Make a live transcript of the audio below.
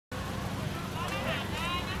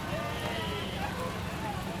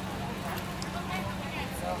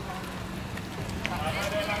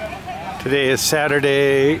Today is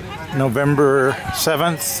Saturday, November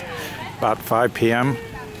 7th, about 5 p.m.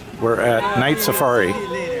 We're at Night Safari.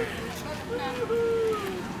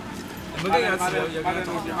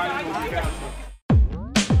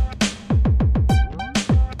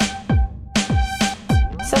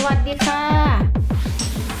 สวัสดีค่ะ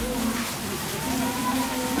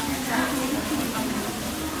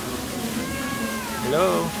Hello.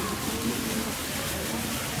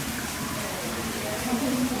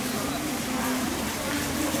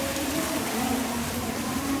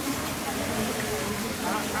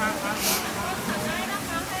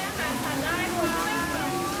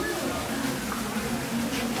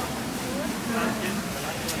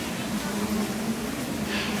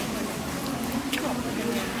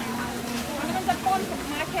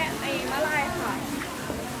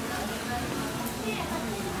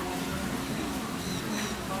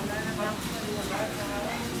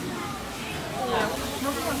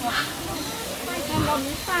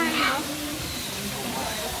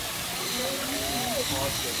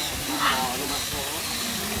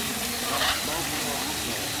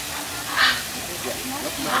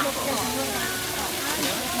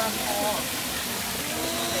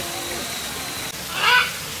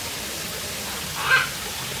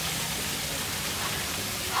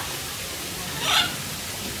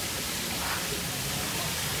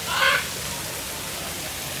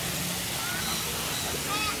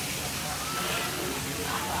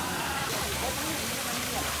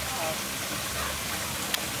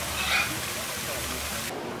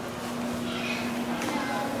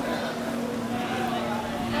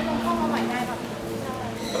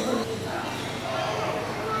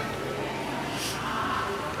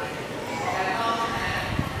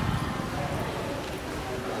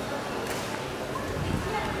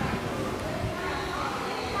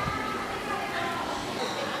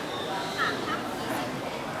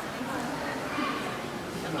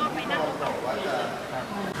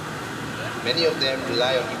 Many of them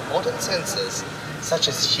rely on important senses, such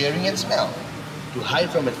as hearing and smell, to hide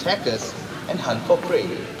from attackers and hunt for prey.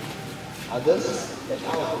 Others, like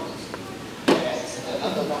owls, bats, and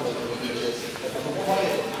other nocturnal creatures,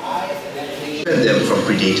 defend them from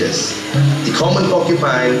predators. The common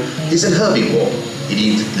porcupine is an herbivore. It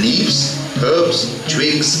eats leaves, herbs,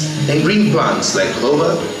 twigs, and green plants like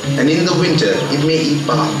clover, and in the winter it may eat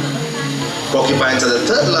bark. Porcupines are the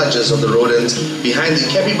third largest of the rodents behind the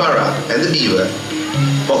capybara and the beaver.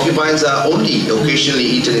 Porcupines are only occasionally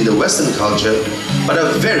eaten in the Western culture, but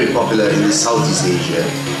are very popular in the Southeast Asia.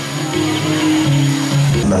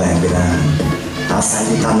 แมลงเป็นอาหารอาศัยอ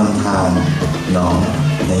ยู่ตามลำธารหนอง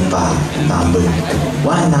ในป่าตามบึง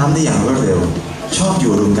ว่ายน้ำได้อย่างรวดเร็วชอบอ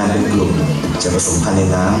ยู่รวมกันเป็นกลุ่มจะผสมพันธุ์ใน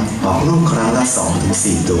น้ำออกลูกครั้งละ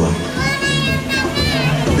 2-4 ตัว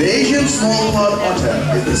The Asian small-clawed otter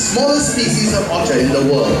is the smallest species of otter in the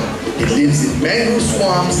world. It lives in mangrove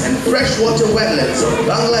swamps and freshwater wetlands of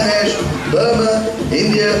Bangladesh, Burma,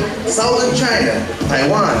 India, southern China,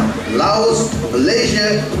 Taiwan, Laos, Malaysia,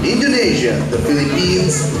 Indonesia, the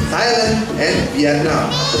Philippines, Thailand, and Vietnam.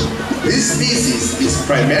 This species is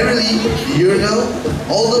primarily diurnal,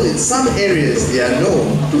 although in some areas they are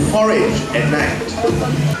known to forage at night.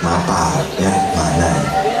 หมาป่าและหมาใน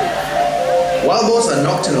Wild boars are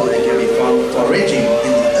nocturnal and can be found foraging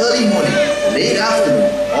in the early morning, late afternoon,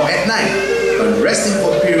 or at night, but resting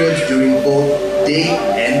for periods during both day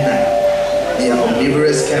and night. They are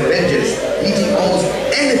omnivorous scavengers, eating almost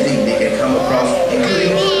anything they can come across,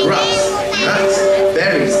 including grass, nuts,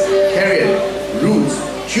 berries, carrion, roots,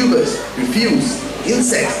 tubers, refuse,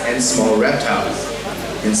 insects, and small reptiles.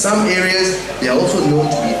 In some areas, they are also known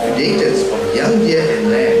to be predators of young deer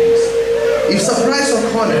and lambs. If surprised or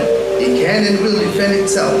cornered, it can and will defend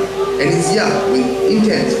itself and its young with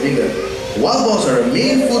intense vigor. Wild boars are a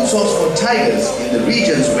main food source for tigers in the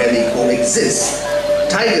regions where they coexist.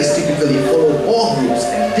 Tigers typically follow boar groups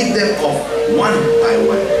and pick them off one by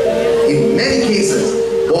one. In many cases,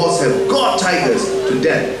 boars have got tigers to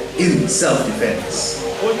death in self-defense.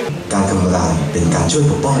 การทำลายเป็นการช่วย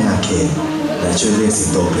ปกป้องอาณาเขตและช่วยเลี้ยงสิง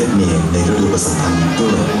โตเพศเมียในฤดูผสมพันธุ์ด้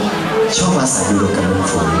วยชอบอาศัยอยู่รวมกันเป็น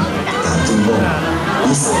ฝูงตามทุ่งบง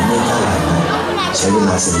นิสัยไม่กล้าหลายใช้เวล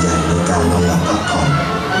าส่วนใหญ่ในการนอนหลับพักผ่อน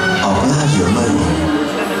ออกล่าเหยื่อเมื่อหลง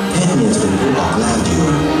เพศเมียจะเป็นผู้ออกล่าเหยื่อ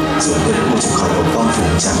ส่วนเพศผู้จะคอยปกป้องฝู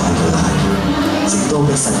งจากอันตรายสิงโตเ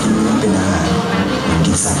ป็นสัตว์กินเนื้อเป็นอาหารมัน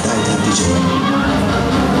กินสัตว์ได้แทบทุกชนิด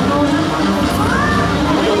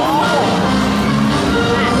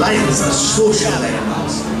Lions are social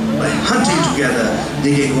animals. By hunting together,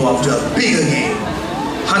 they can go after a bigger game.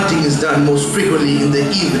 Hunting is done most frequently in the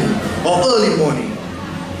evening or early morning.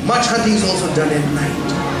 Much hunting is also done at night.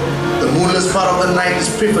 The moonless part of the night is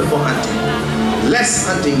preferred for hunting. Less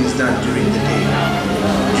hunting is done during the day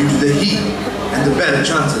due to the heat and the better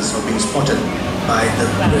chances of being spotted by the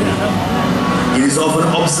predator. It is often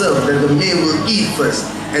observed that the male will eat first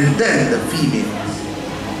and then the female.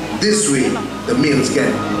 This way, the males get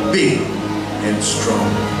big and strong.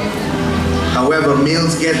 However,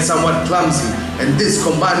 males get somewhat clumsy, and this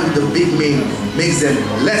combined with the big male makes them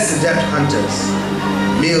less adept hunters.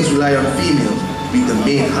 Males rely on females to be the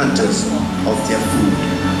main hunters of their food.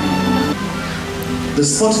 The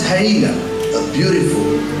spotted hyena, a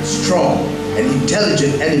beautiful, strong, and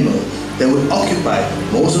intelligent animal that would occupy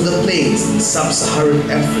most of the plains in sub-Saharan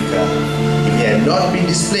Africa if it had not been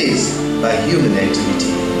displaced by human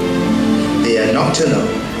activity. They are nocturnal.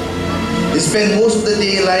 They spend most of the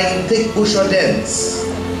day lying in thick bush or dens.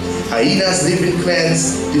 Hyenas live in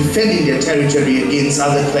clans, defending their territory against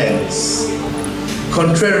other clans.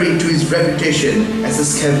 Contrary to its reputation as a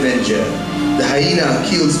scavenger, the hyena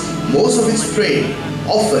kills most of its prey,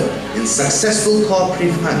 often in successful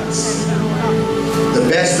cooperative hunts. The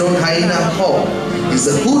best known hyena call is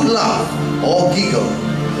the hoot laugh or giggle,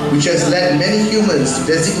 which has led many humans to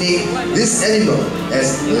designate this animal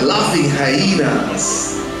as laughing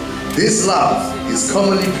hyenas. This laugh is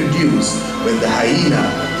commonly produced when the hyena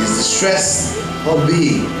is distressed or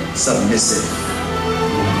being submissive.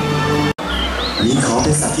 ลิงเขาเ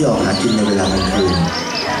ป็นสัตว์ที่ออกหากินในเวลากลางคืน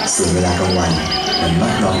ส่วนเวลากลางวันมันมั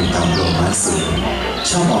กนอนอยู่ตามโพรงไม้สูง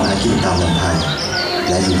ชอบออกหากินตามลำพัง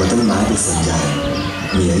และอยู่บนต้นไม้เป็นส่วนใหญ่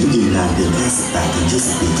มีอายุยืนนานเพียงแค่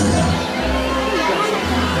 18-20 ปีเท่านั้น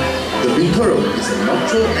The binturong is a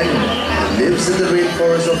nocturnal animal that lives in the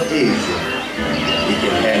rainforest of Asia. It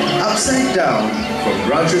can hang upside down from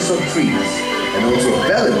branches of trees and also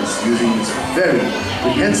balance using its very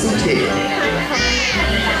prehensile tail.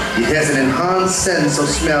 It has an enhanced sense of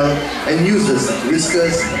smell and uses its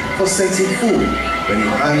whiskers for sensing food when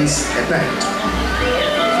it hunts at night.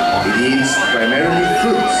 It eats primarily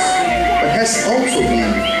fruits, but has also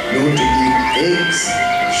been known to eat eggs,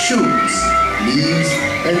 shoots, leaves,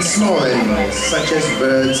 and small animals such as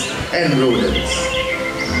birds and rodents.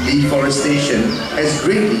 Deforestation has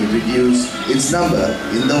greatly reduced its number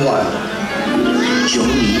in the wild. 熊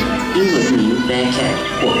狸，英文名 bearcat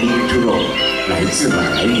或 binturong， 来自马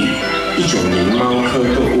来语，一种灵猫科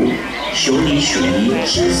动物。熊狸属于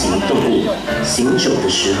肢形动物，行走的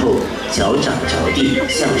时候脚掌着地，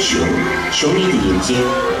像熊。熊狸的眼睛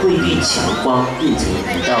会遇强光变成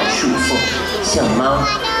一道竖缝，像猫。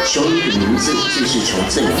熊狸的名字就是从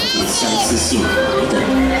这两点相似性来的。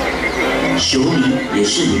熊狸也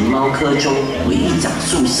是灵猫科中唯一长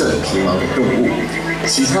素色皮毛的动物，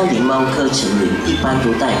其他灵猫科成员一般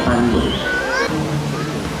都带斑纹。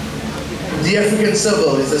The African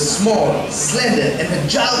serval is a small, slender, and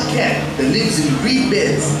agile cat that lives in reed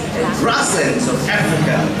beds and grasslands of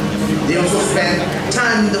Africa. They also spend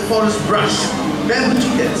time in the forest brush, bamboo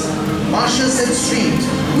thickets, marshes, and streams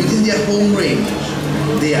within their home range.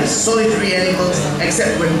 They are solitary animals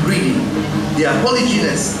except when breeding. They are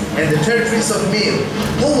polygynous, and the territories of male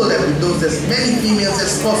overlap with those as many females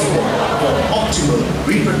as possible for optimal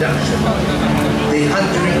reproduction. They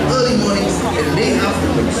hunt during early mornings and late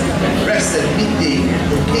afternoons, rest at midday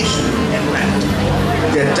and occasionally at night.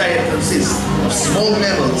 Their diet consists of small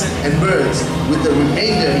mammals and birds, with the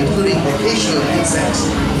remainder including occasional insects,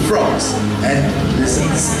 frogs, and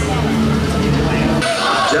lizards.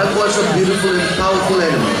 Jaguars are beautiful and powerful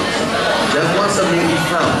animals. Jaguars are mainly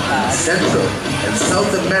found in Central and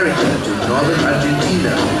South America to northern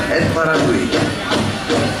Argentina and Paraguay.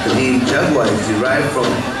 The name jaguar is derived from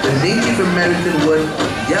the Native American word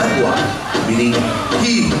jaguar, meaning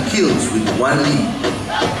he who kills with one leap.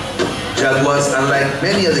 Jaguars, unlike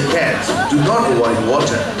many other cats, do not avoid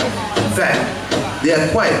water. In fact, they are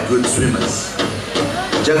quite good swimmers.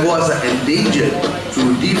 Jaguars are endangered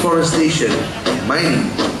through deforestation, mining,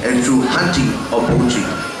 and through hunting or poaching.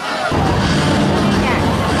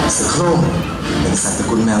 เสือโคร่งเป็นสัตว์ตระ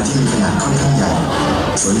กูลแมวที่มีขนาดค่อนข้างใหญ่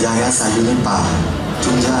ส่วนใหญ่อาศัยอยู่ในป่า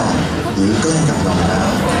ทุ่งหญ้าหรือใกล้กับหนองน้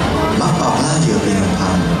ำมักออกล่าเหยื่อเป็นลำ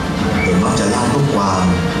พังโดยมักจะล่าพวกกวาง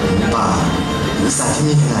หมูป่าหรือสัตว์ที่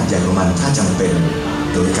มีขนาดใหญ่กว่ามันถ้าจำเป็น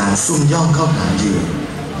โดยการซุ่มย่องเข้าหาเหยื่อ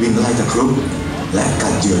วิ่งไล่ตะครุบและกั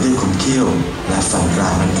ดเหยื่อด้วยคมเขี้ยวและฟันกรา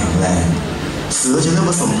มมันแข็งแรงเสือจะเริ่ม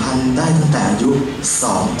ผสมพันธุ์ได้ตั้งแต่อายุ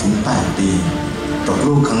 2-8 ปีตก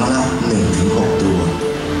ลูกครั้งละ 1-6 ตัว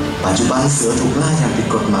ปัจจุบันเสือถูกล่าอย่างผิด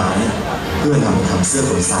กฎหมายเพื่อนำมาทำเสื้อ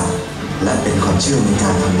ขนสัตว์และเป็นความเชื่อในกา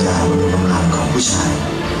รทำยาบำรุงกำลังของผู้ชาย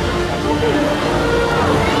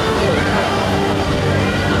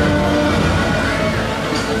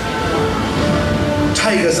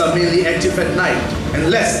Tigers Tigers are mainly active at night and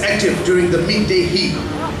less active during the midday heat.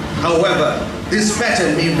 However, this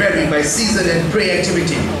pattern may vary by season and prey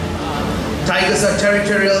activity. Tigers are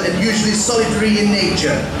territorial and usually solitary in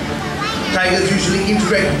nature. Tigers usually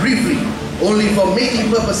interact briefly, only for mating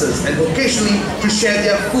purposes and occasionally to share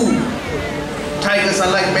their food. Tigers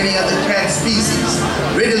are like many other cat species,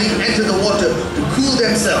 readily enter the water to cool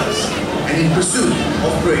themselves and in pursuit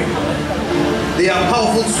of prey. They are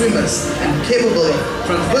powerful swimmers and capable of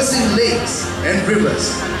traversing lakes and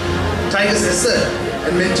rivers. Tigers assert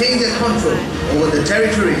and maintain their control over the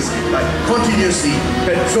territories by continuously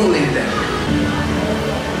patrolling them.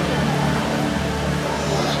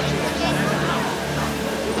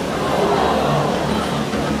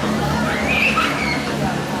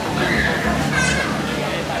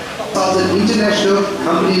 Southern International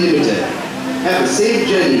Company Limited. Have a safe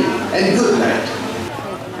journey and good night.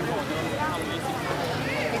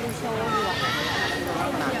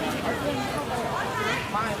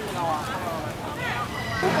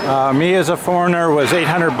 Me as a foreigner was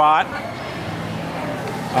 800 baht.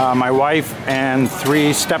 My wife and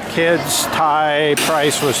 3 stepkids, Thai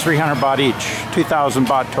price was 300 baht each, 2,000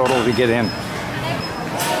 baht total to get in.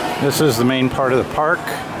 This is the main part of the park.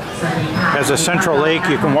 As a central lake,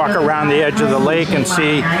 you can walk around the edge of the lake and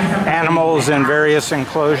see animals in various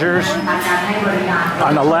enclosures.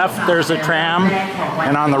 On the left, there's a tram,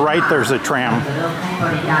 and on the right, there's a tram.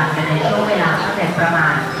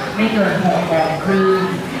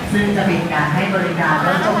 ซึ่งจะเป็นการให้บริการร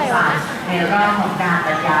ถโดยสารในรอบของการบ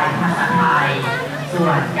รรยายภาษาไทยส่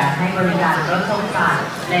วนการให้บริการรถโดยสาร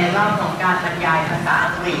ในรอบของการบรรยายภาษา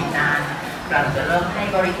อังกฤษนั้นเราจะเริ่มให้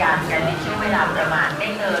บริการกันในช่วงเวลาประมาณไม่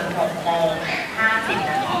เกิน 6:50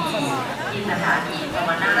 นาทีที่สถานีสม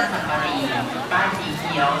นาสัมปรีบ้านสีเ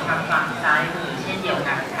ขียวทางฝั่งซ้ายมือเช่นเดียว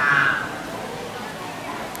กันค่ะ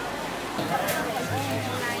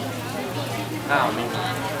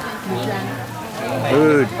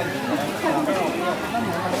Food.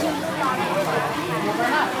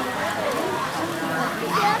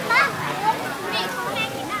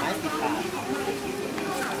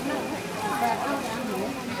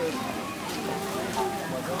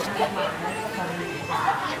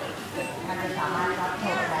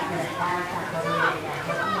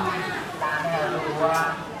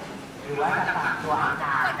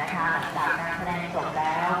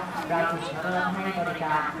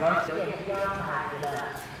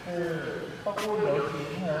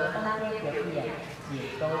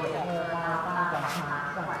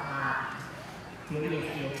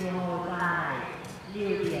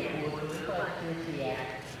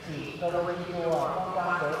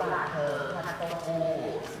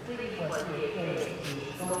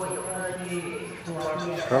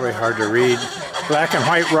 Probably hard to read. Black and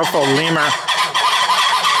white ruffled lemur.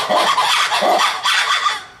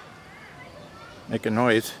 Make a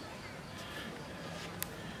noise.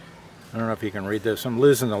 I don't know if you can read this. I'm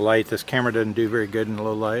losing the light. This camera doesn't do very good in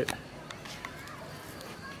low light.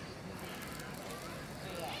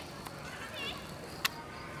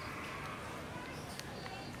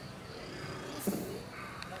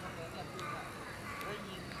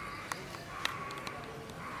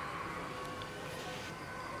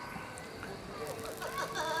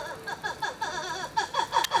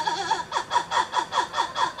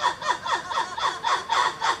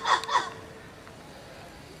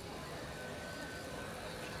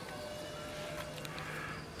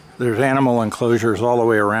 There's animal enclosures all the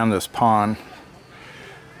way around this pond,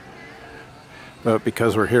 but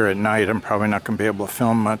because we're here at night, I'm probably not going to be able to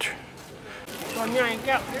film much.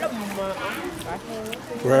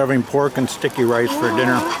 We're having pork and sticky rice for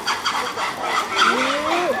dinner.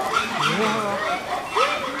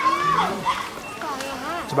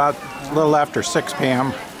 It's about a little after 6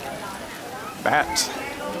 p.m. Bats.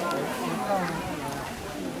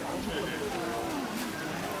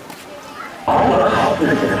 保管好自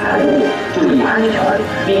己的财物，注意安全，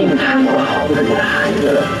并看管好自己的孩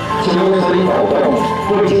子。请勿随意走动，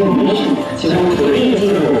不经允许，请勿随意进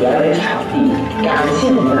入表演场地。感谢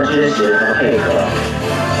您的支持和配合。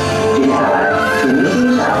接下来，请您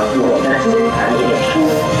欣赏我们的精彩演出。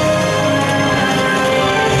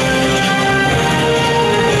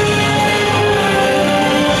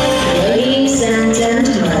 Ladies and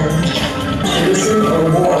gentlemen, choosing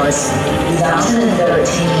awards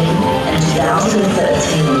 2013 and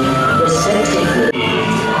 2013 respectively.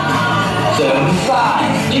 เสริมสร้าง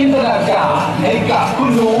จินตนาการให้กับคุณ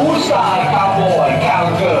หนูชายคาวบอยคาว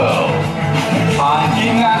เกิร์ลผ่านที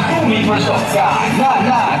มงานผู้มีประสบการณ์ห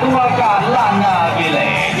น้าตุลาการล้านนาวิลเล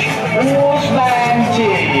จวูสแมนจี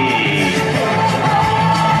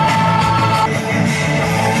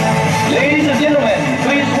Ladies and gentlemen,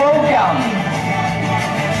 please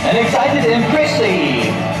and excited and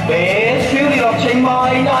impressive. Best beauty of Chiang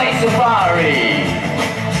Mai Night Safari.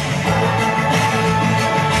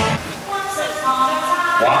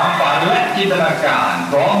 ความฝันและจินตนาการ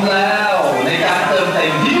พร้อมแล้วในการเติมเต็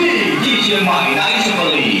มที่เชียงใหม่ไนท์ซาฟา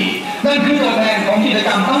รีนั่นคือตัวแทนของกิจก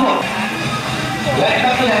รรมทั้งหมดและ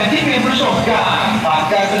นักแสดงที่มีประสบการณ์ผ่าน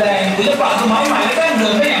การแสดงศิลปะสมัยใหม่และดั้งเดิ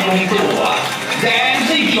มได้อย่างลงตัว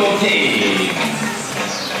Dancing Showcase.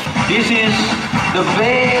 This is the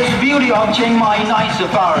best beauty of Chiang Mai Night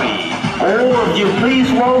Safari. All of you, please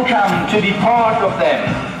welcome to be part of them.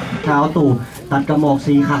 เท้าตู่ตัดกระหมอก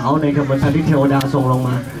สีขาวในกระบวนการที่เทวดาส่งลงม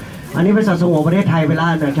าอันนี้เป็นสัตว์สงวนประเทศไทยไปแล้ว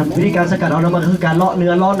นะครับวิธีการสกัดเอาน้ำมันคือการเลาะเนื้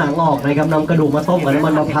อเลาะหนังออกนะครับนำกระดูกมาต้มกับน้ำมั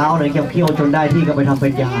นมะพร้าวนะครับเคี่ยวจนได้ที่ก็ไปทำเป็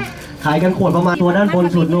นยาขายกันขวดประมาณตัวด้านบน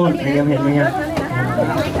สุดนู่นนะครับเห็นไหมครับ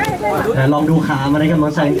ลองดูขามานะครับมั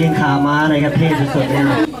นใส่กางเกงขาม้านะครับเท่สุดๆเลย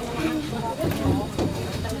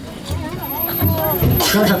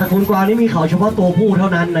ก็สัตว์ตระกูลกวางนี่มีเขาเฉพาะตัวผู้เท่า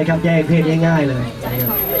นั้นนะครับแยกเพศง่ายๆเลย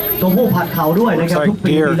ตัวผู้ผัดเขาด้วยนะครับทุก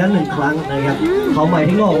ปีละ1 ครั้งนะครับเขาใหม่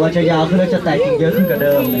ที่งอกมาจะยาวขึ้นและจะแตกกิ่งเยอะขึ้นกว่าเ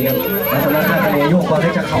ดิมนะครับและสำหรับการเลี้ยงโยกกวางได้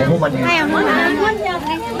จากเขาพวกมันเอง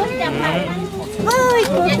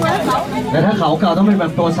แต่ถ้าเขาเก่าต้องเป็นแบ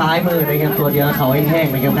บตัวซ้ายมือนะครับตัวเดียวเขาแห้ง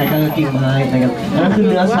ๆนะครับใครก็กิ่งไม้นะครับนั่นคือ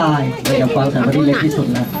เนื้อทรายนะครับกวางสายพันธุ์ที่เล็กที่สุด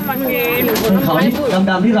แล้วส่วนเขาที่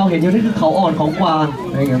ดำๆที่เราเห็นอยู่นี่คือเขาอ่อนของกวาง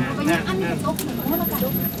นะครับ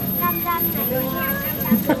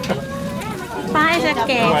ป้ายจะ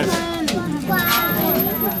แก่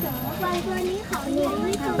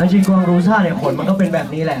แล้วจริงกวางรูซ่าเนี่ยขนมันก็เป็นแบบ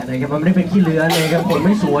นี้แหละนะครับมันไม่ได้เป็นขี้เลื้อนนะครับขนไ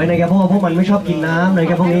ม่สวยนะครับเพราะว่าพวกมันไม่ชอบกินน้ำนะ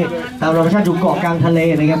ครับพวกนี้ตามธรรมชาติอยู่เกาะกลางทะเล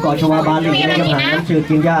นะครับเกาะชวาบาลีนะครับหาน้ำจืด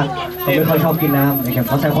กินยากเขาไม่ค่อยชอบกินน้ำนะครับเ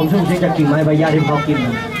ขาใส่ความชุ่มชื้นจากกิ่งไม้ใบหญ้าที่เขากิน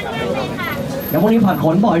แล้วพวกนี้ผัดข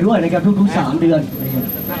นบ่อยด้วยนะครับทุกๆ3 เดือน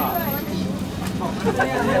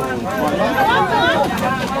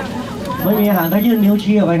ไม่มีอาหารก็ยื่นนิ้ว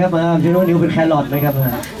ชี้ออกไปครับมายื่นนิ้วเป็นแครอทนะครับ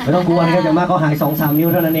ไม่ต้องกลัวนะครับอย่างมากก็หาย2-3 นิ้ว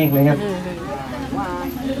เท่านั้นเองนะครับ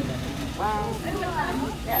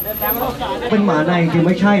เป็นหมาในจริงไ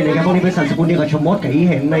ม่ใช่นะครับพวกนี้เป็นสัตว์สกุลเดียวกับชมดกับอี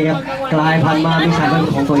เห็นนะครับกลายพันธุ์มามีสายพัน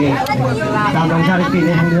ธุ์ของตัวเองตามธรรมชาติที่ปีใน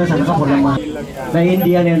ทั้งเนื้อสัตว์และผลไม้ในอินเ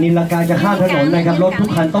ดียเนี่ยนิลกายจะข้ามถนนนะครับรถทุก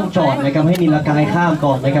คันต้องจอดนะครับให้นิลกายข้าม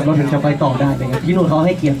ก่อนนะครับรถถึงจะไปต่อได้นะครับที่นู่นเขาใ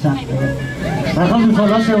ห้เกียรติสัตว์นะครับแล้วเขาคือโซน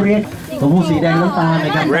รัสเซเรียสตัวผู้สีแดงน้ำตาลน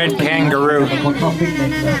ะครับ Red kangaroo คนชอบฟิตเนส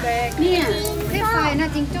เนี่ยคล้ายๆนะ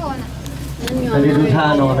จิงโจ้น่ะแต่ดูท่า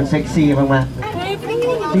นอนมันเซ็กซี่มาก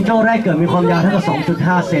ๆจิงโจ้แรกเกิดมีความยาวเท่ากับ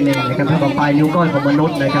 2.5 เซนเองนะครับเท่ากับปลายนิ้วก้อยของมนุษ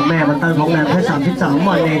ย์นะครับแม่มันตั้งท้องนานแค่33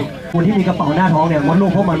 วันเองคนที่มีกระเป๋าหน้าท้องเนี่ยมดลู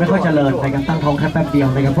กพวกมันไม่ค่อยเจริญนะครับตั้งท้องแค่แป๊บเดียว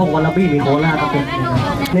นะครับพวกวอลลาบี้มีโคล่าก็เป็น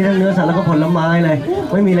นี่ทั้งเนื้อสัตว์แล้วก็ผลไม้เลย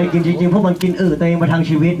ไม่มีอะไรกินจริงๆพวกมันกินตัวเองมาทาง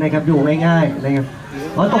ชีวิตนะครับอยู่ง่ายๆนะครับ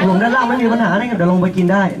พอตกหลุมด้านล่างไม่มีปัญหานะครับเดี๋ยวลงไปกิน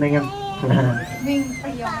ได้นะครับ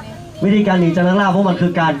วิธีการหนีจากนักล่าพวกมันคื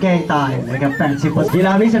อการแกล้งตายนะครับ 80%กีฬ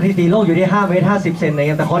ามีสถิติโลกอยู่ที่5 เมตร 50 เซนนะ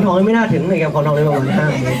ครับแต่ขอนทองไม่น่าถึงนะครับขอนทองเลยประมาณ5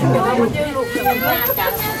 เมตร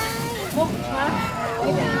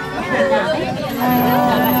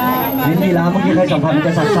ลิ้นยีราฟเมื่อกี้ใครสัมผัสมันจ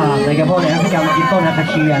ะสั่นๆนะครับเพราะในแอฟริกามันกินต้นอาคา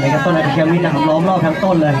เชียนะครับต้นอาคาเชียมีหนามล้อมรอบทั้ง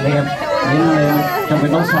ต้นเลยนะครับนี่เลยจำเป็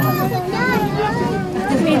นต้องสั่น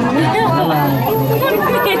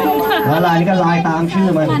ลายนี่ก็ลายตามชื่อ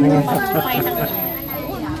มันนะครับ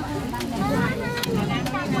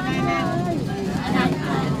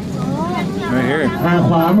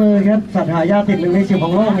ขวามือครับสัตว์หายากติด1 ใน 10ข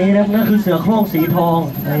องโลกนี้นะนั่นคือเสือโคร่งสีทอง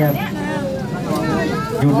นะครับ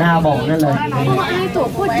อยู่หน้าบ่อนั่นเลย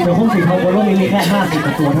เสือโคร่งสีทองบนโลกนี้มีแค่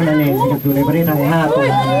50 ตัวเท่านั้นเองอยู่ในประเทศไทย5 ตัว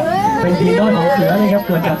เป็นยีนด้อยของเสือนะครับเ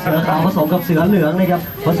กิดจากเสือขาวผสมกับเสือเหลืองนะครับ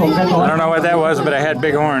ผสมกันก่อน I don't know what that was but I had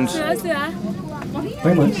big horns ไ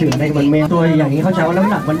ม่เหมือนเสือในมันแมวตัวอย่างนี้เขาใช้ว่าน้ำ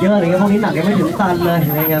หนักมันเยอะเลยครับพวกนี้หนักยังไม่ถึงตันเลย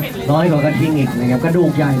นะครับน้อยกว่ากระทิงอีกนะครับกระดู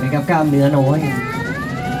กใหญ่นะครับกล้ามเนื้อน้อย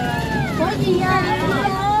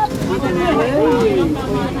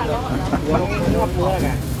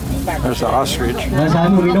There's an ostrich และซ้าย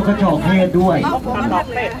มือมีนกกระจอกเทศด้วย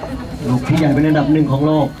นกที่ใหญ่เป็นอันดับ1ของโ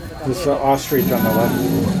ลก There's an ostrich on the left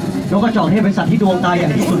นกกระจอกเทศเป็นสัตว์ที่ดวงตาใหญ่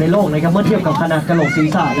ที่สุดในโลกนะครับเมื่อเทียบกับขนาดกระโหลกศีร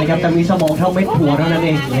ษะนะครับแต่มีสมองเท่าเม็ดถั่วเท่านั้นเอ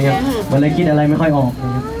งนะครับมันเลยคิดอะไรไม่ค่อยออก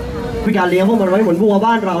คือการเลี้ยงพวกมันไว้เหมือนวัว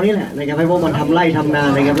บ้านเรานี่แหละนะครับให้พวกมันทำไร่ทำนา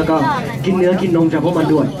นะครับแล้วก็กินเนื้อกินนมจากพวกมัน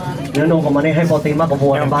ด้วยเนื้อนมของมันให้โปรตีนมากกว่าวั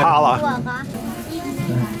วในบ้าน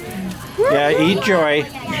Yeah, eat joy.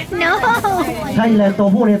 No. ใช่เลยตัว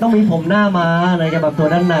ผู้เนี่ยต้องมีผมหน้าม้านะครับแบบตัว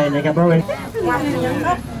ด้านในนะครับเพราะเป็น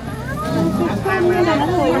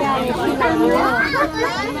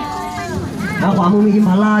ทางขวามือมีอิม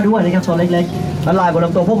พาล่าด้วยนะครับตัวเล็กๆและลายบนล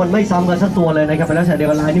ำตัวพวกมันไม่ซ้ำกันสักตัวเลยนะครับเป็นลักษณะเดียว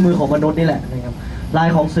กับลายนิ้วมือของมนุษย์นี่แหละนะครับลาย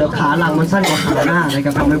ของเสือขาหลังมันสั้นกว่าขาหน้านะค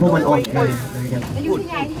รับทำให้พวกมันอ่อน นะครับ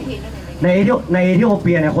ในเอธิโอเ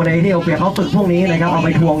ปียเนี่ยคนในเอธิโอเปียเขาฝึกพวกนี้นะครับเอาไป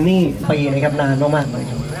ทวงหนี้ปีนะครับนานมากๆเลย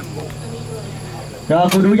ก็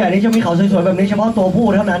คือดูใหญ่นี่จะมีเขาสวยๆแบบนี้เฉพาะตัวผู้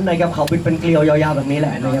เท่านั้นนะครับเขาเป็นเกลียวยาวๆแบบนี้แหล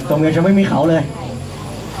ะนะครับตัวเมียจะไม่มีเขาเลย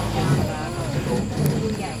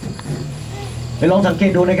ไปลองสังเก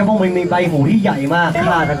ตดูนะครับว่ามันมีใบหูที่ใหญ่มาก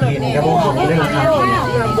ค่าทันทีนะครับเพราะเขาได้ราคา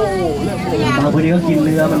บางพื้นที่ก็กินเ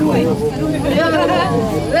นื้อมันด้วย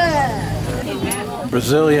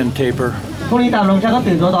Brazilian tapir. พวกนี้ตามลงชักก็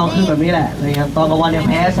ตื่นตัวตอนคืนแบบนี้แหละนะครับตอนกลางวันเนี่ยแ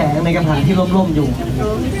พ้แสงในกระถางที่ร่มๆอยู่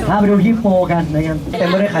ถ้าไปดูฮิปโปกันนะครับแต่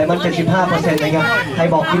ไม่ได้ไขมัน 75% นะครับใคร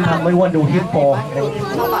บอกกินผักไม่อ้วนดูฮิปโป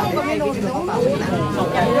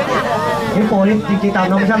ฮิปโปนี่จริงๆตาม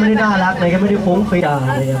ธรรมชาติไม่ได้น่ารักนะครับไม่ได้ฟุ้งฟิ้ง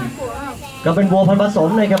นะครับก็เป็นวัวพันธุ์ผสม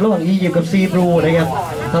นะครับระหว่างอียิปต์กับซีบรูนะครับ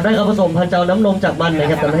ทำได้เขาผสมพันธุ์เจ้าน้ำนมจากมันนะ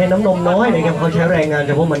ครับแต่ไม่ให้น้ำนมน้อยนะครับเขาใช้แรงงานจ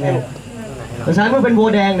ากพวกมันไงสุดท้ายมันเป็นวัว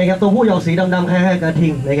แดงนะครับตัวผู้ออกสีดำๆคล้ายๆกระทิ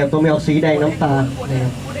งนะครับตัวเมียออกสีแดงน้ำตาลนะครั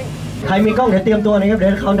บใครมีกล้องเดี๋ยวเตรียมตัวนะครับเดี๋ย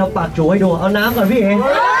วเขาทำปากจูให้ดูเอาน้ำก่อนพี่เอ๋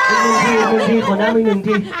อีกหนึ่งทีขอน้ำอีกหนึ่ง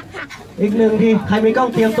ทีใครมีกล้อง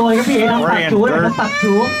เตรียมตัวครับพี่เอ๋ทำปากจู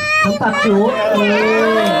ทำปากจู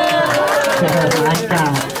ร้ายกา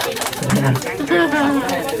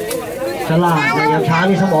ฉลาดนะครับช้าง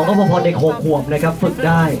มีสมองก็พอเด็ก6 ขวบนะครับฝึกไ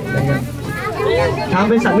ด้นะครับช้าง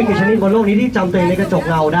เป็นสัตว์ไม่กี่ชนิดบนโลกนี้ที่จำตัวเองในกระจก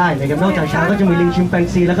เงาได้นะครับนอกจากช้างก็จะมีลิงชิมแปน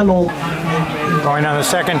ซีและก็โลม Going on the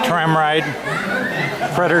second tram ride.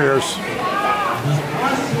 Predators.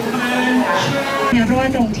 เพราะว่า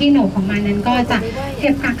ตรงที่โหนกของมันนั้นก็จะเก็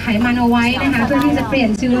บกักไขมันเอาไว้นะคะเพื่อที่จะเปลี่ยน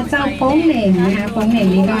ชื่อเจ้าโป้งเหน่งนะคะโป้งเหน่ง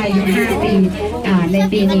นี้ก็อายุ5 ปีใน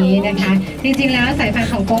ปีนี้นะคะจริงๆแล้วสายพัน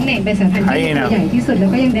ธุ์ของโป้งเหน่งเป็นสายพันธุ์ที่ใหญ่ที่สุดแล้ว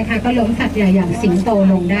ก็ยังนะคะก็ล้มสัตว์ใหญ่อย่างสิงโต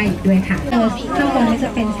ลงได้ด้วยค่ะข้างบนนี้จะ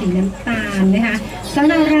เป็นสีน้ำตาลนะคะสำ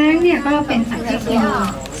หรับแร้งเนี่ยก็เป็นสัตว์ที่กิน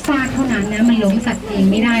ซากเท่านั้นนะมันล้มสัตว์เอง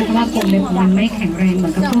ไม่ได้เพราะว่ากรงเล็บของมันไม่แข็งแรงเหมื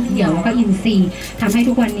อนกับพวกเหยี่ยวแล้วก็อินทรีทำให้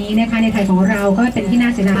ทุกวันนี้นะคะในไทยของเราก็เป็นที่น่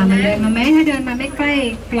าเสียดายมันเดินมาแม้ถ้าเดินมาไม่ใกล้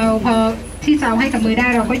เราพอที่จะเอาให้กับมือได้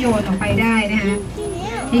เราก็โยนออกไปได้นะคะ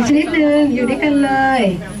อีกชนิดหนึ่งอยู่ด้วยกันเลย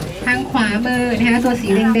ทางขวามือนะคะตัวสี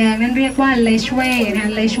แดงๆนั่นเรียกว่าเลชเว่นะค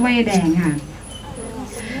ะเลชเว่แดงค่ะ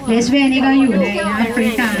เลสเวนี่ก็อยู่ในแอฟริ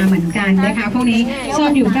กาเหมือนกันนะคะพวกนี้ชอบ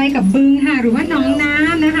อยู่ใกล้กับบึงค่ะหรือว่าหนองน้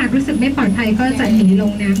ำนะคะรู้สึกไม่ปลอดภัยก็จะหนีล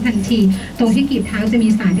งน้ำทันทีตรงที่กีบเท้าจะมี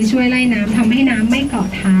สารที่ช่วยไล่น้ำทำให้น้ำไม่เกาะ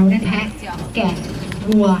เท้านะแทะแกะ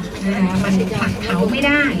วัวนะคะมันผลักเขาไม่ไ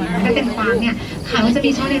ด้ถ้าเป็นกวางเนี่ยเขาจะมี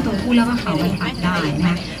ช่องในตัวผู้แล้วก็เขามันผลักได้น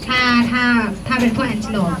ะถ้าเป็นพวกแอน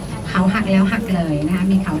ติโลปเขาหักแล้วหักเลยนะคะ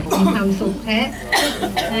มีเขามีความสุขแท้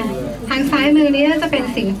ทางซ้ายมือนี้จะเป็น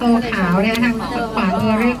สิงโตขาวนะคะทางขวามื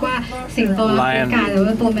อเรียกว่าสิงโตแอฟริกาหรือ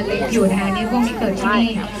ว่าตัวมันเล็กอยู่นะคะนี่พวกนี้เกิดที่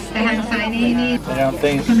นี่แต่ทางซ้ายนี่ I don't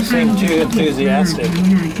think seem too enthusiastic.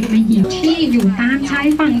 ที่อยู่ตามชาย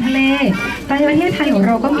ฝั่งทะเลในประเทศไทยของเ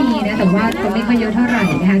ราก็มีนะแต่ว่าจะไม่ค่อยเยอะเท่าไหร่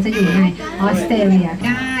นะคะจะอยู่ในออสเตรเลียไ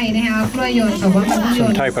ด้นะคะกล้วยโยนแต่ว่ามันต้องโย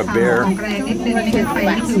นออกแรงนิดนึงไม่งั้นไปไ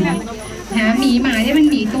ม่ถึงหมีหมาเนี่ยเป็น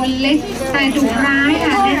หมีตัวเล็กแต่ดุร้าย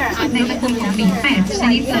ค่ะในตระกูลของหมี8 ช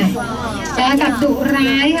นิดเลยแต่กับดุร้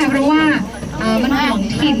ายค่ะเพราะว่ามันหวง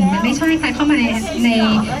ถิ่นมันไม่ชอบให้ใครเข้ามาใน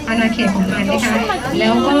อาณาเขตของมันนะคะแล้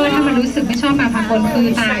วก็ถ้ามันรู้สึกไม่ชอบมาพากลคือ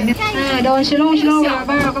ตายเนี่ยโดนชิโร่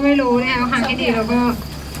บ้าเราก็ไม่รู้นะคะทางที่ดีเราก็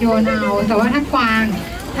โยนเอาแต่ว่าถ้ากวาง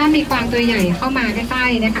ถ้ามีกวางตัวใหญ่เข้ามาใกล้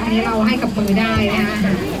ๆนะคะอันนี้เราให้กับมือได้นะคะ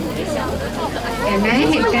เห็นไหม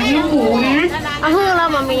เห็นกันที่หมูนะ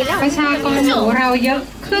ประชากรหมูเราเยอะ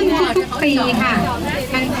ขึ้นทุกๆปีค่ะ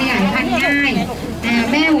มันขยายพันธุ์ง่าย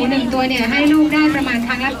แม่หมู1 ตัวเนี่ยให้ลูกได้ประมาณค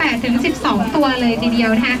รั้งละ8 ถึง 12 ตัวเลยทีเดียว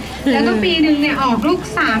นะคะแล้วก็ปีหนึ่งเนี่ยออกลูก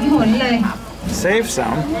3 หนเลย Save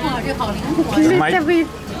some.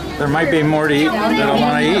 There might be more to eat that I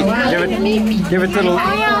want to eat. Give it to the.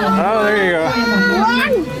 Oh, there you go.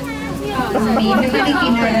 มีไม่ได้กิ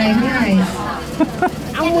นอะไรเท่าไหร่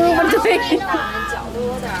เอามือมันจะไป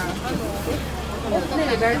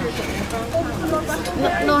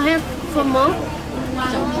No have for more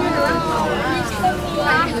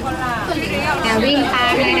อย่าวิ่งตา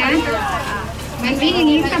มเลยนะมันวิ่งอย่าง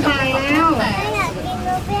นี้สบายแล้ว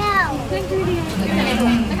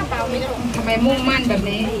ทำไมมุ่งมั่นแบบ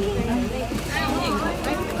นี้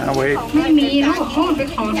ไม่มีแล้วพูดไป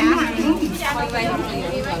ขอข้างหลัง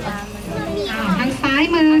ทางซ้าย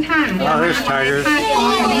มือค่ะ Oh, there's tigers.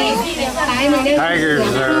 ซ้ายมือได้ Tigers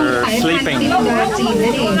are sleeping. จีน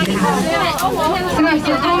นั่นเองค่ะสำหรับเ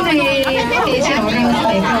สือโคร่งในเอเชียของเราส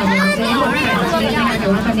มัยก่อนจะมี8 ชนิดนะคะแต่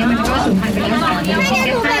ว่าตอนนี้มันก็สูญพันธุ์ไปแล้ว3 ช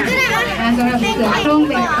นิดค่ะสำหรับเสือโคร่งเ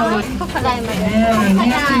ป็นตัวนี่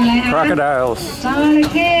คืออะไรคะ Crocodiles. จระ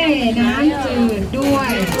เข้น้ำจืดด้ว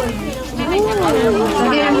ยจระเข้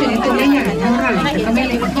น้ำจืดตัวไม่ใหญ่เท่าไหร่แต่ก็ไม่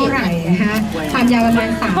เล็กเท่าไหร่นะคะความ ยาวประมาณ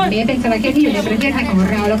3 เมตรเป็นจระเข้ที่อยู่ในประเทศไทยของ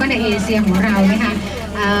เราแล้วก็ในเอเชียของเรานะคะ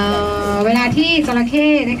เวลาที่จระเข้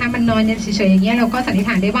นะคะมันนอนเฉยๆอย่างเงี้ยเราก็สันนิษฐ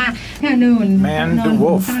านได้ว่าแค่นูนนอนหู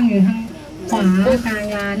ตั้งอยู่ทางขวากลาง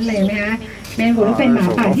ร้านเลยไหมคะแมนวูฟเป็นหมา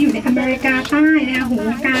ป่าที่อยู่ในอเมริกาใต้นะคะหู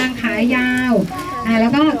กลางขายาวแล้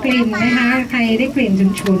วก็กลิ่นนะคะใครได้กลิ่น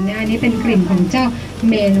ฉุนๆอันนี้เป็นกลิ่นของเจ้า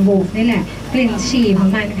แมนวูฟนี่แหละกลิ่นฉี่ของ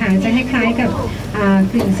มันค่ะจะคล้ายๆกับ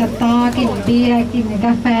กลิ่นสตอกลิ่นเบียร์กลิ่นก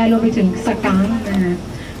าแฟรวมไปถึงสกังนะคะ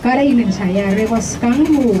ก็ได้อีกหนึ่งฉายาเรียกว่าสกัง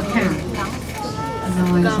วูฟค่ะน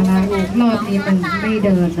อนสลาวูฟรอบนี้มันไม่เ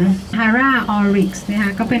ดินนะฮาร่าออริกส์นะค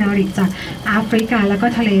ะก็เป็นออริกจากแอฟริกาแล้วก็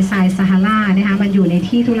ทะเลทรายซาฮารานะคะมันอยู่ใน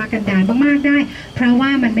ที่ทุรกันดารมากๆได้เพราะว่า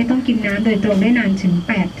มันไม่ต้องกินน้ำโดยตรงได้นานถึง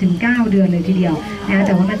8 ถึง 9 เดือนเลยทีเดียวนะแ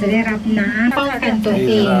ต่ว่ามันจะได้รับน้ำป้องกันตัวเ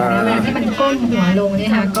องนะเวลาที่มันก้มหัวลงเนี่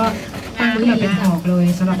ยค่ะก็ตั้งขึ้นมาเป็นหอกเลย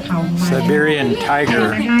สำหรับเขาของมัน Siberian tiger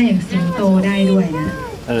ล่าอย่างสิงโตได้ด้วยนะ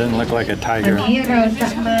That doesn't look like a วัน tiger. นี้เราจะ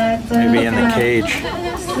มาเจอ Maybe in the cage.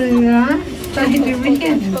 เสือไซบีเรี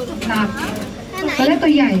ยนครับตัวแรกตั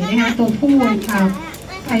วใหญ่นะคะตัวผู้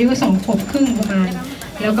อายุ2 ขวบครึ่งประมาณ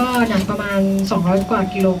แล้วก็หนักประมาณ200 กว่า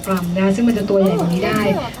กิโลกรัมนะซึ่งมันจะตัวใหญ่กว่านี้ได้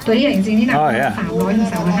ตัวที่ใหญ่จริงๆที่หนัก300 ถึง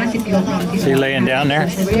 350 กิโลกรัมที่ Is he laying down there?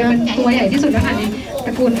 มันตัวใหญ่ที่สุดแล้วค่ะในตร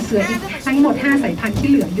ะกูลเสืออีกทั้งหมด5 สายพันธุ์ที่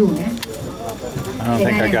เหลืออยู่นะ I don't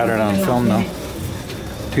think I got it on film though.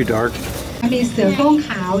 Too dark. มีเสือโคร่งข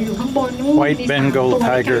าวอยู่ข้างบนนู่น White Bengal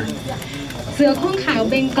tiger. เสือโคร่งขาว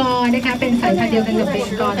เบงกอลนะคะเป็นสายพันธุ์เดียวกันกับเบง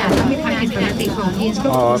กอลแต่ต้องมีความผิดปกติของยีนส์พว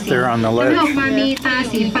กสีแล้วออกมามีตา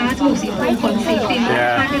สีฟ้าจมูกสีฟ้าขนสีครีมและ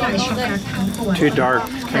คาดด้วยลายช็อกโกแลตทั้งตัว Too dark.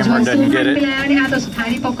 แต่ช Camera นซูม doesn't ไป get it. แล้วนะคะตัวสุดท้าย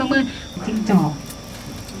ที่พบก็เมื่อจิ้งจอก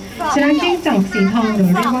ฉะนั้นจิ้งจอกสีทองหรือ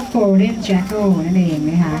เรียกว่า golden jackal นั่นเอง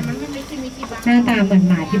นะคะหน้าตาเหมือน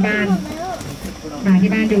หมาที่บ้า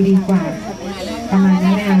นดูดีกว่าประมาณ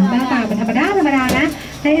นั้นนะคะหน้าตาเป็นธรรมดานะ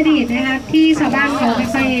ในอดีตนะคะที่ชาวบ้านเขาไม่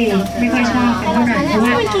ค่อยชอบกันเท่าไหร่เพราะว่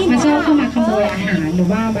ามันชอบเข้ามาขโมยอาหารหรือ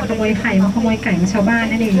ว่ามาขโมยไข่มาขโมยไก่ของชาวบ้าน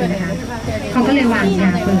นั่นเองนะคะเขาก็เลยวางย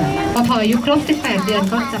าเบื่อพออายุครบ18 เดือน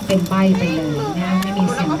ก็จะเป็นใบไปเลยนะคะไม่มี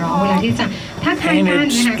เสียงร้องเวลาที่จะทักทายกัน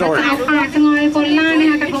นะคะก็จะเอาปากจะงอยบนล่างนะ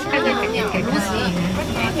คะกระทบกันอย่างแก่ๆเองนะ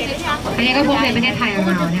อันนี้ก็พบในประเทศไทยเร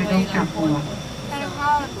าเนี่ยต้องกลับหัว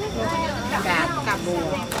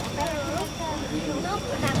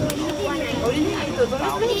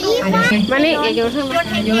มานี่อย่าโยนขึ้นม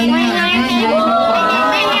าโยนเลย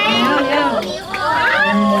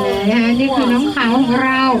นี่คือน้องขาวของเ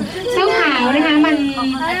ราเจ้าขาวนะคะมัน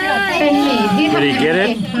เป็นหมีที่ทำงานเก่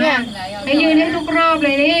งมากให้ยืนให้ทุกรอบเล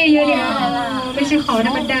ยนี่ยืนเดียวไม่ใช่ขอธ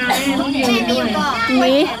รรมดาต้องยืนด้วย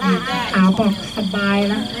นี่ขาวบอกสบาย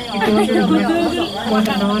แล้วตัวหนึ่งมัวแ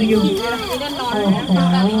ต่นอนอยู่โอ้โห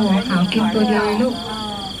ขาวกินตัวเดียวลูก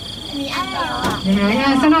นะคะ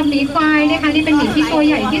สำหรับหมีควายนะคะนี่เป็นหมีที่ตัว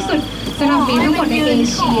ใหญ่ที่สุดสำหรับหมีทั้งหมดในเอ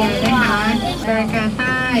เชียนะคะอเมริกาใ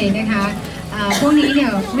ต้นะคะพวกนี้เนี่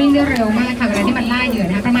ยวิ่งได้เร็วมากค่ะเวลาที่มันล่าเหยื่อ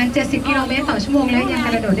นะคะประมาณ70 กิโลเมตรต่อชั่วโมงและยังก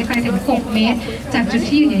ระโดดได้ไกลถึง6 เมตรจากจุด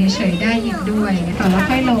ที่อยู่เฉยๆได้อีกด้วยต่อแล้ว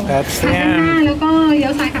ค่อยลงหักข้างหน้าแล้วก็เลี้ย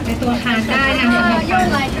วซ้ายกลับในตัวคานได้นะคะสำหรับการ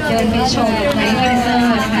เดินไปโชว์ในวินเซอ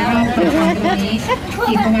ร์นะคะรอบเปิดตรงนี้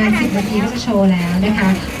อีกประมาณ10 นาทีก็จะโชว์แล้วนะคะ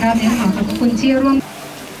รอบนี้ขอขอบคุณที่ร่วม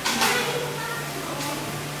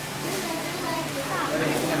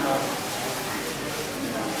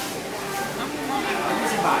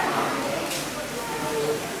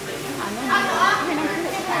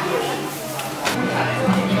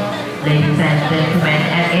Ladies and gentlemen,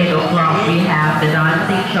 at 8 o'clock we have the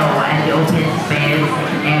dancing show at the open space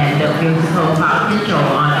and the musical fountain show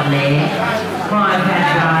on the lake. Followed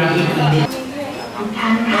by in English. ทุกท่า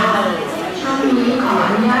นคะช่วงนี้ขออ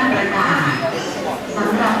นุญาตประกาศส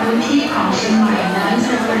ำหรับพื้นที่ของเชียงใหม่นั้นเซ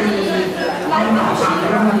ฟารีและขอความ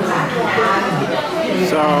ร่วมมือจากทุกท่าน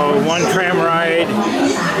So one tram ride,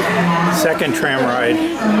 second tram ride.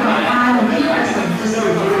 สำหรับท่านที่ประสงค์จะสูบ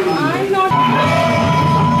บุหรี่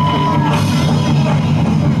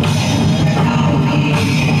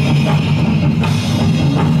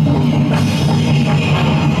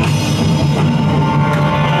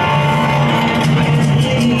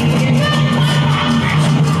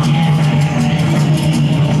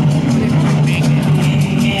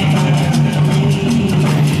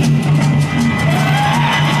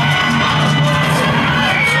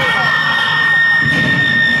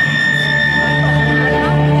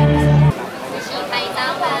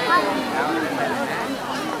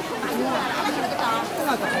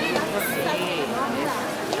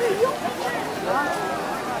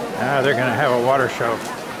They're going to have a water show.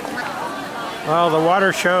 Well, the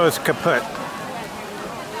water show is kaput.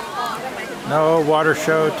 No water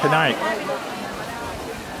show tonight.